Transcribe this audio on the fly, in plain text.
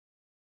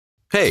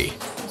Hey,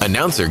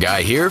 announcer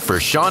guy here for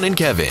Shawn and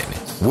Kevin,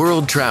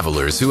 world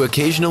travelers who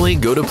occasionally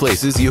go to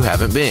places you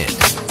haven't been.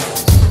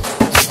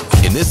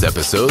 In this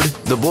episode,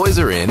 the boys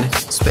are in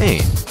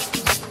Spain.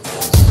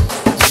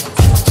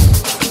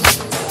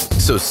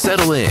 So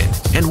settle in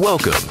and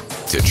welcome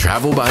to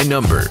Travel by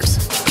Numbers.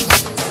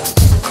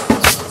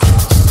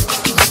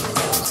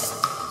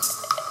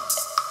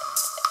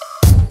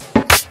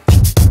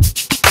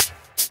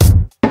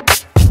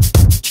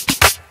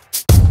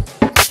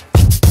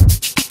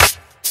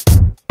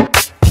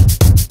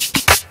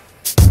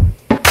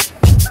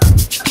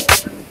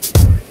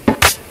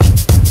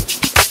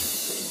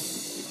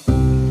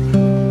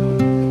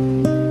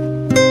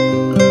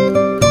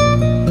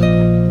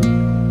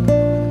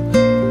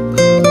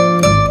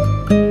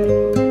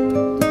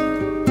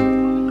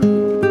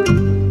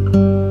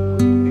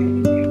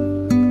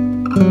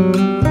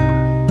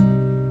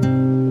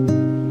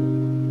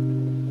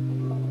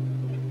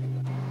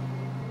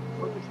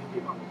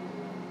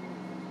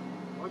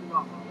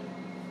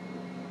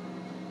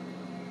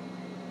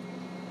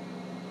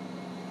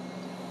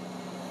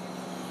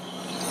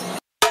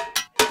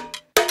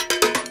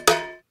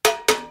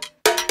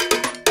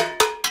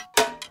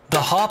 The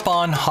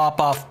hop-on,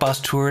 hop-off bus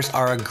tours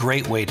are a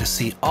great way to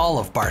see all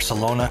of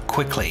Barcelona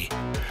quickly.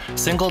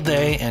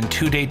 Single-day and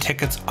two-day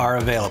tickets are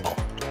available.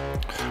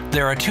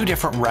 There are two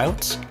different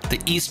routes,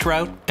 the east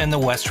route and the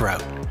west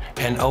route,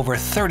 and over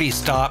 30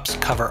 stops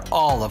cover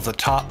all of the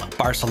top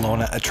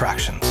Barcelona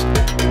attractions.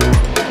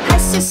 High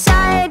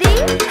society,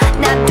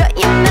 now don't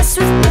you mess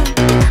with me.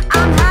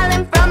 I'm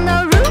howling from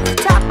the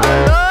rooftop,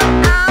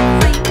 alone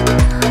I'm free.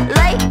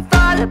 Late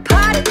for the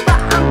party, but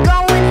I'm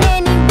going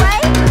anyway.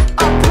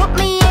 Oh, put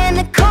me in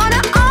the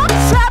corner, all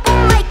trouble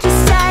make you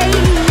say,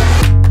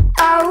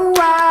 oh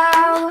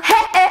wow,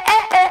 hey, hey,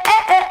 hey, hey,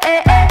 hey,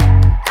 hey, hey.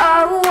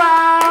 Oh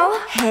wow,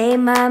 hey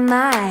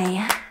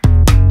my.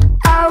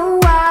 Oh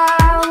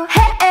wow,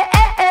 hey, hey,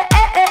 hey, hey,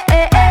 hey,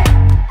 hey, hey.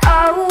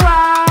 Oh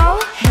wow,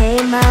 hey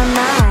my.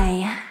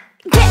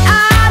 Get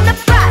on the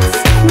bus,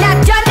 now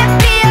don't it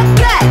feel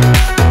good?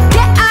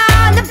 Get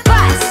on the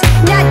bus,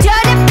 now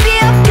don't it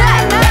feel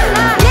good?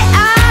 Get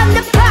on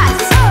the bus,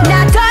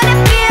 now don't it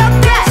feel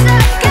good?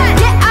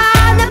 Get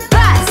on the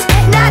bus,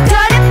 now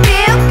don't it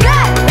feel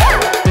good?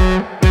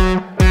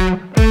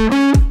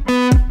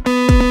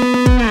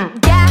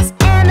 Gas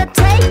in the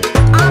tank,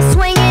 I'm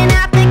swinging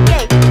out the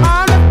gate.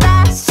 On the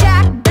fast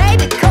track,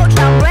 baby coach,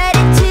 I'm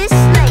ready to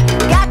slay.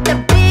 Got the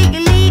big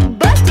league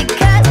busted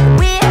 'cause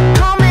we're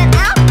coming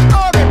out.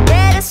 Oh, they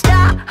better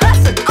start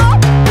hustling. Oh,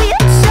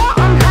 we'll show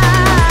 'em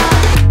how.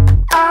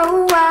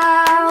 Oh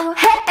wow,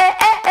 hey, hey,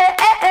 hey, hey,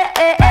 hey,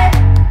 hey, hey.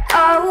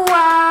 Oh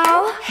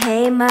wow,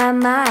 hey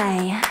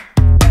my.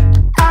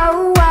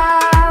 Oh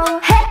wow,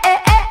 hey, hey,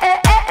 hey, hey,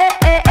 hey,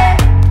 hey, hey.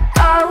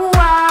 Oh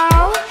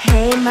wow,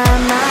 hey my.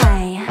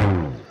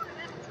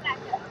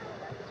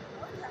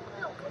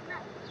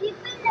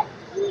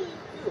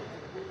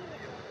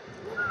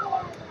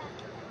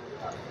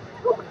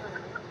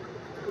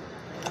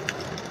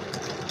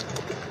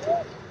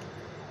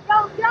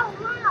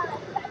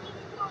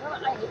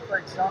 I hate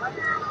birds, don't I?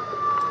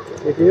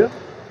 You do?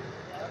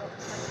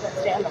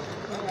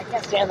 I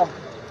can't stand them.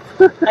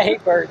 I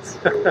hate birds.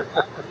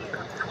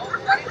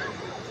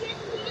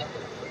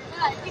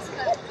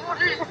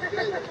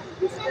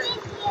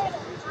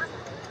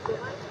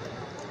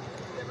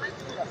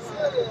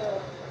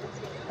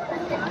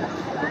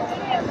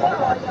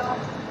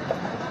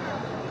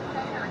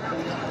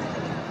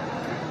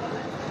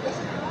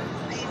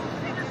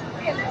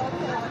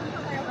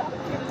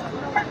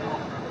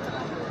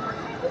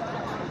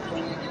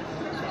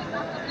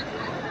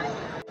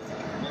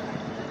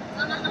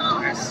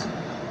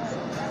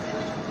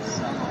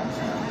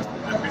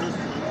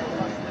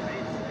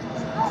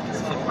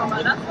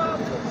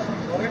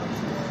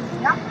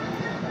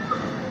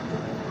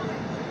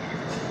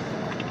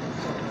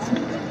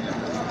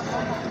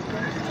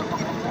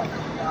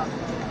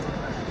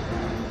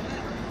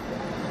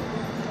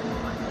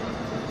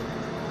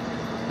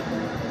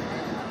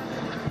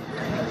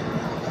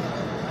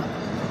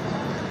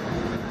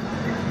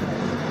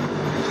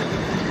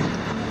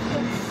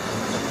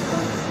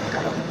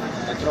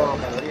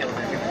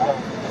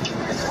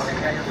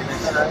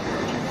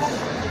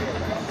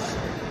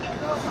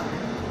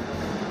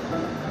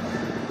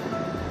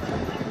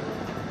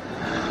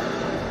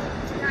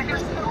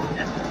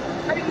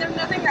 I mean, there's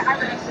nothing that I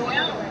would enjoy.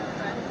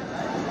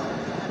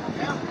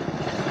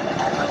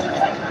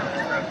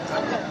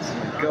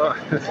 Go.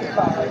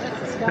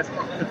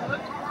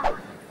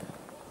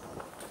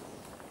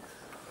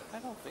 I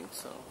don't think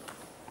so.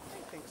 I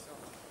think so.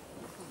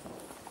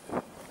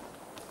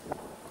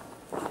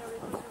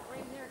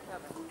 Right here,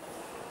 Kevin.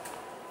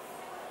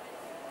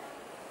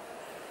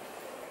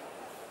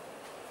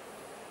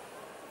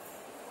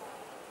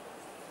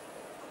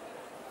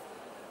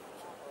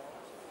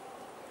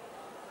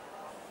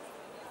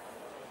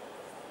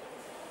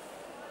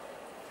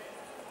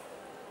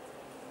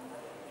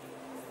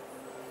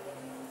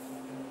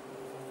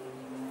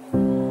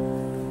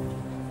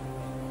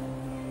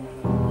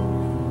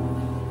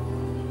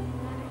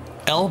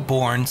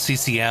 Elborn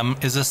CCM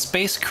is a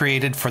space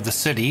created for the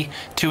city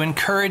to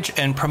encourage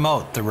and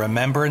promote the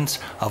remembrance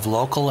of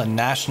local and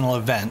national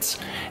events,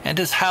 and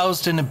is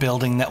housed in a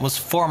building that was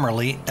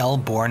formerly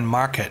Elborn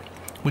Market,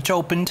 which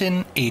opened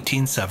in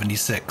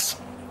 1876.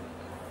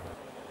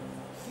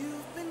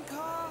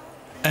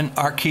 An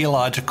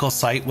archaeological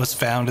site was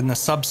found in the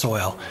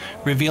subsoil,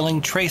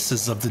 revealing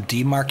traces of the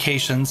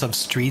demarcations of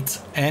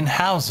streets and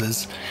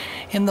houses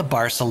in the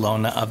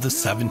Barcelona of the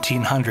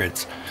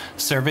 1700s,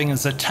 serving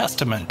as a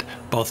testament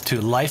both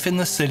to life in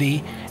the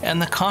city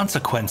and the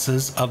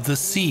consequences of the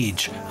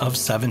siege of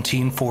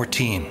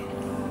 1714.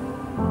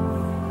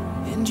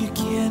 And you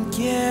can't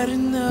get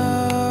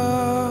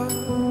enough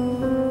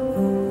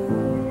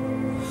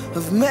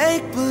of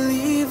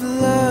make-believe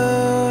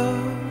love.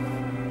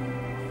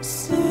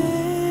 Say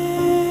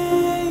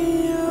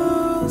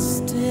you'll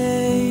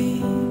stay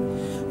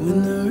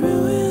when the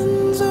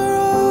ruins are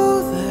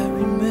all that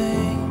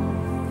remain.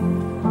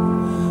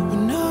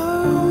 When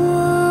our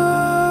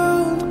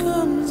world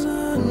comes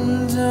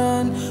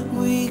undone,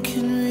 we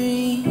can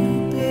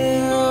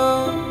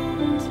rebuild.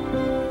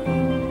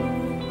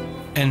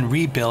 And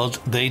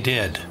rebuild they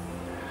did.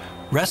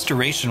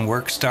 Restoration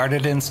work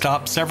started and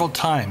stopped several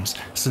times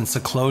since the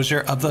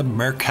closure of the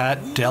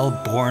Mercat del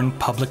Born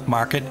public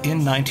market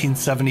in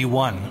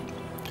 1971.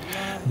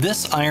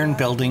 This iron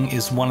building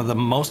is one of the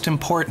most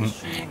important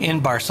in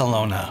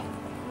Barcelona.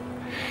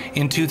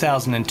 In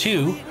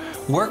 2002,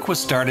 work was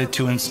started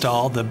to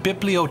install the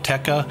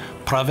Biblioteca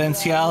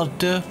Provincial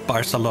de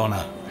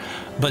Barcelona,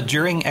 but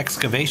during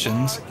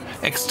excavations,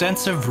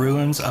 extensive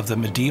ruins of the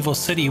medieval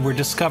city were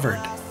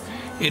discovered.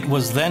 It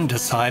was then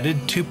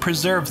decided to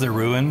preserve the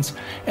ruins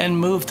and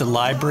move the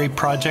library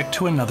project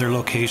to another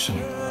location.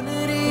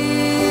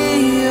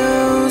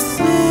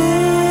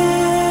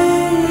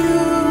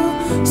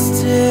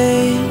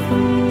 Stay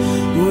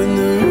when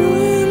the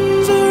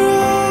ruins are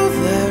all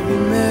that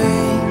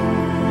remain.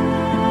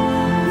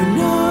 When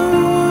our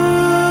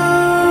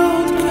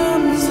world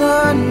comes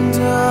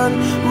undone,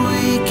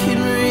 we can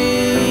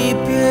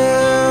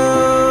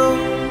rebuild.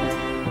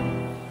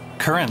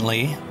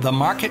 Currently, the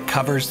market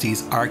covers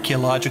these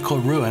archaeological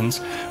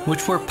ruins,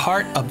 which were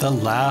part of the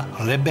La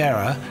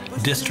Ribera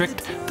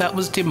district that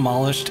was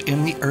demolished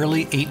in the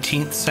early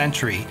 18th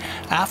century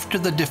after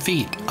the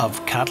defeat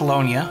of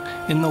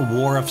Catalonia in the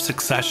War of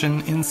Succession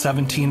in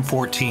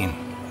 1714.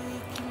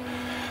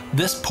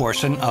 This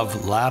portion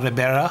of La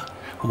Ribera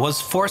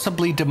was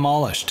forcibly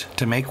demolished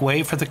to make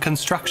way for the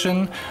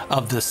construction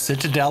of the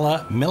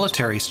Citadella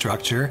military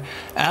structure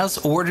as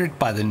ordered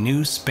by the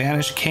new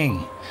Spanish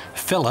king,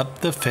 Philip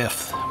V.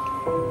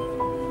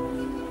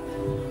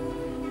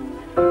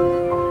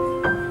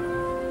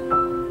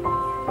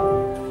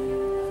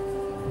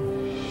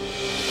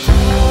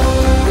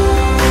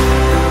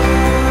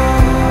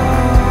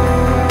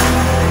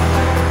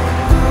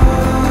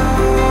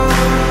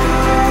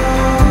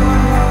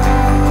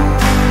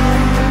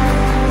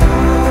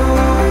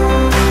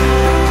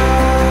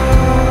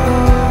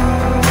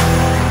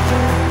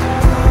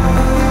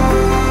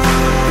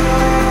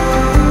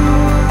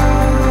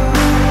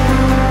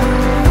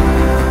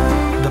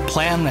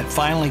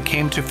 Finally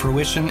came to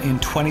fruition in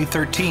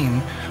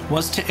 2013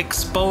 was to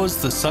expose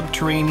the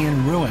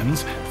subterranean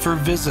ruins for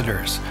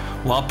visitors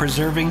while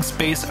preserving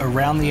space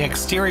around the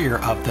exterior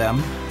of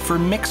them for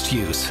mixed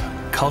use,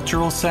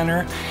 cultural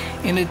center,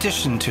 in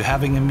addition to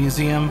having a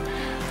museum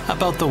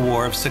about the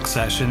War of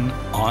Succession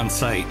on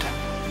site.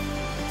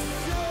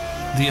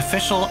 The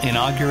official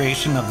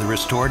inauguration of the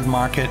restored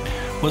market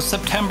was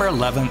September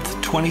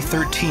 11th,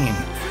 2013,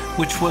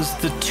 which was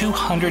the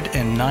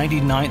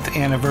 299th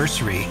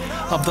anniversary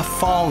of the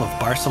fall of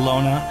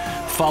Barcelona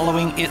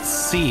following its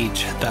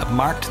siege that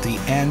marked the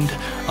end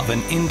of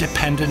an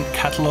independent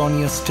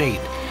Catalonia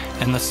state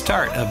and the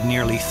start of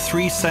nearly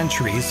 3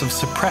 centuries of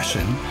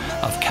suppression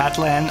of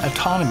Catalan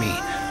autonomy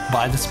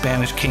by the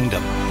Spanish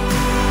kingdom.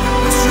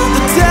 So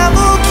the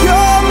devil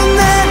come and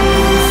then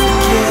we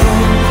forget.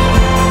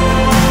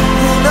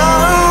 When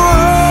our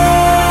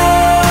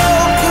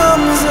world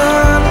comes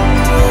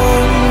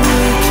undone, we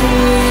can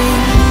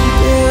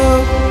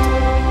rebuild.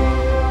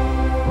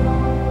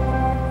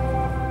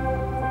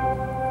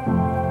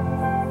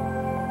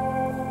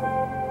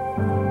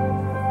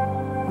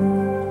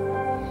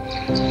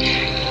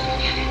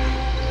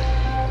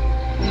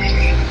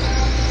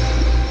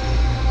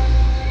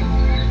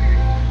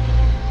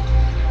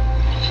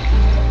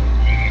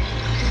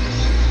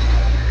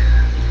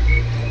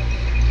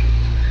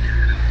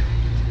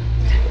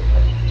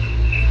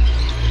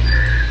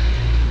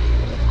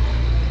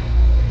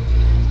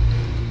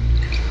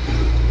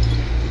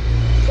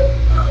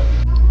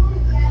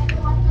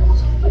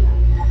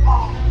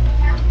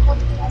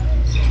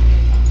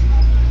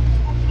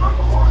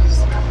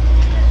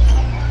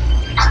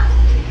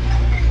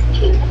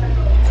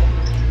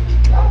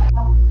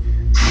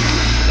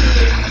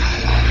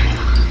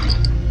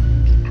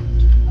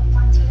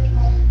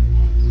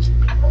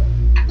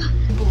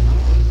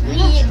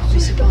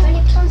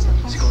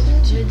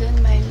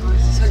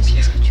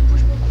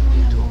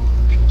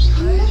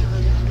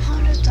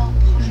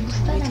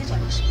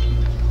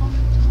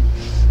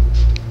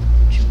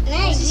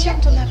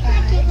 ton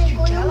appareil, tu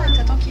cales et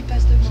t'attends qu'il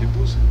passe devant. C'est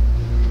beau ça.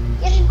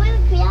 Il y a une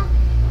bonne cuillère.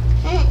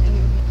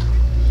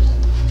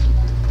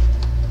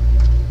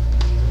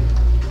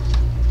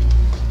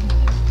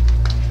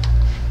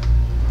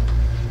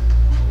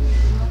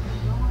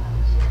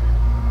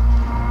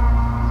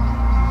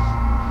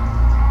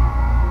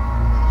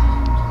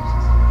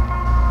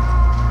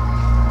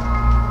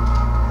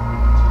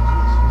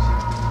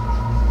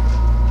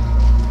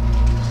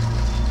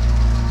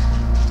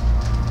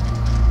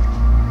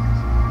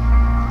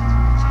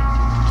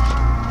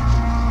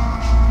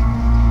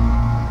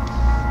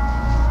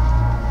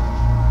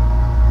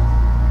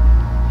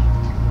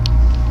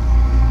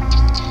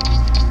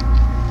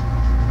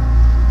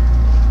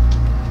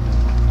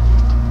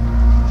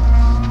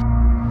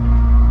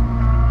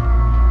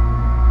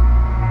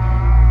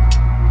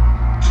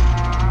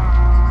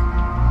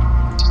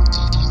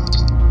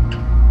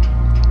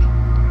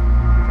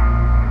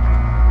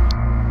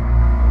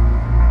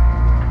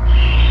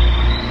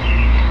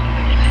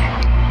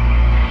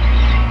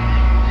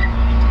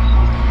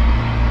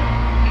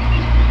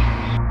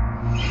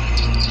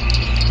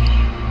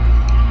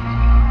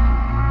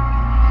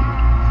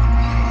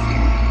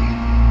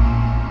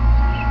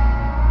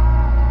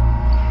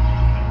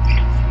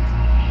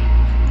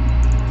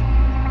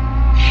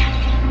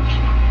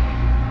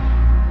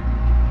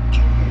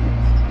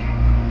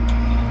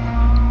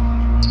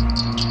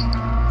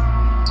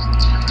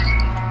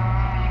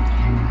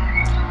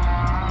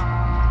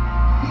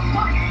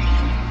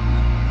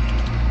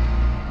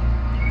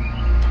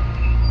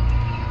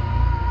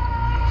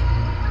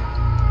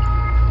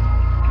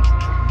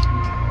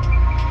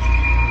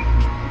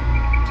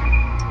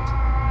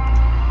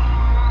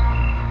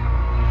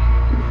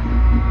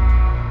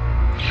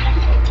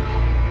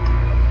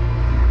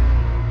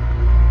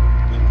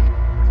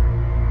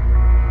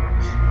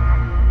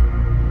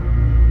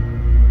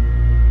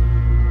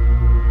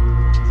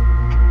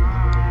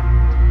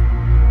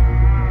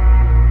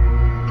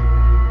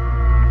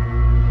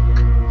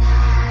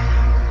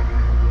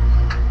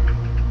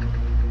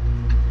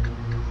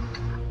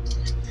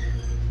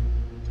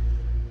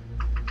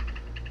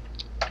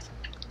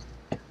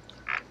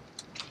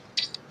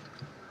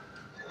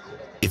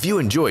 If you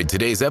enjoyed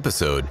today's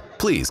episode,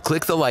 please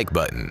click the like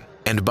button.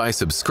 And by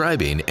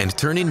subscribing and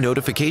turning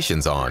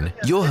notifications on,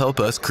 you'll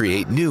help us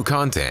create new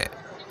content.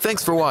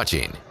 Thanks for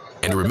watching.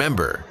 And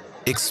remember,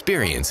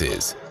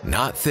 experiences,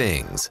 not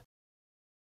things.